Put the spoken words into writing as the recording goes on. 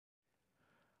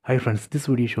Hi friends, this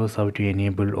video shows how to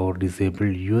enable or disable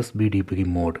USB debugging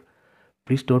mode.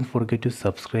 Please don't forget to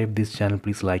subscribe this channel.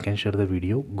 Please like and share the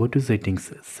video. Go to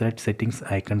settings, select settings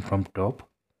icon from top.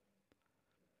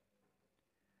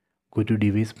 Go to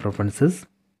device preferences.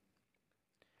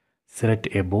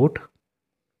 Select about.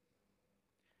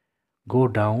 Go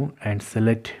down and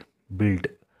select build.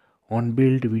 On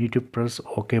build, we need to press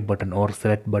OK button or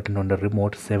select button on the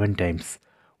remote 7 times.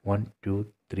 1, 2,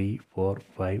 3, 4,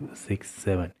 5, 6,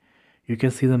 7. You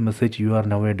can see the message you are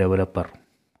now a developer.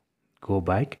 Go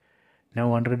back.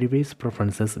 Now under device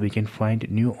preferences we can find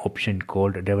new option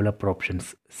called developer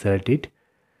options. Select it.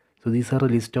 So these are a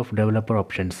list of developer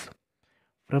options.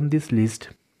 From this list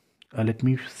let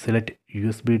me select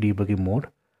USB debugging mode.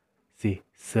 See,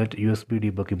 select USB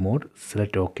debugging mode,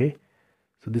 select OK.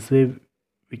 So this way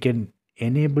we can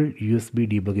enable USB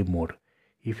debugging mode.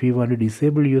 If you want to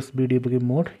disable USB debugging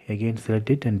mode, again select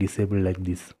it and disable like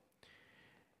this.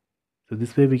 So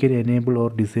this way we can enable or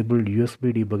disable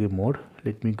USB debugging mode.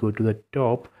 Let me go to the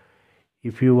top.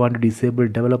 If you want to disable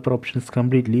developer options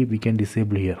completely, we can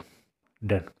disable here.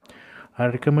 Done. I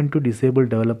recommend to disable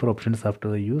developer options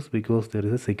after the use because there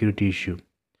is a security issue.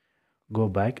 Go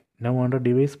back. Now under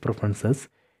device preferences,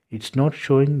 it's not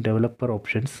showing developer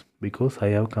options because I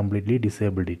have completely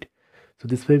disabled it. So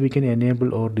this way we can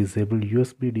enable or disable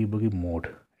USB debugging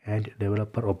mode and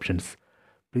developer options.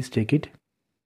 Please check it.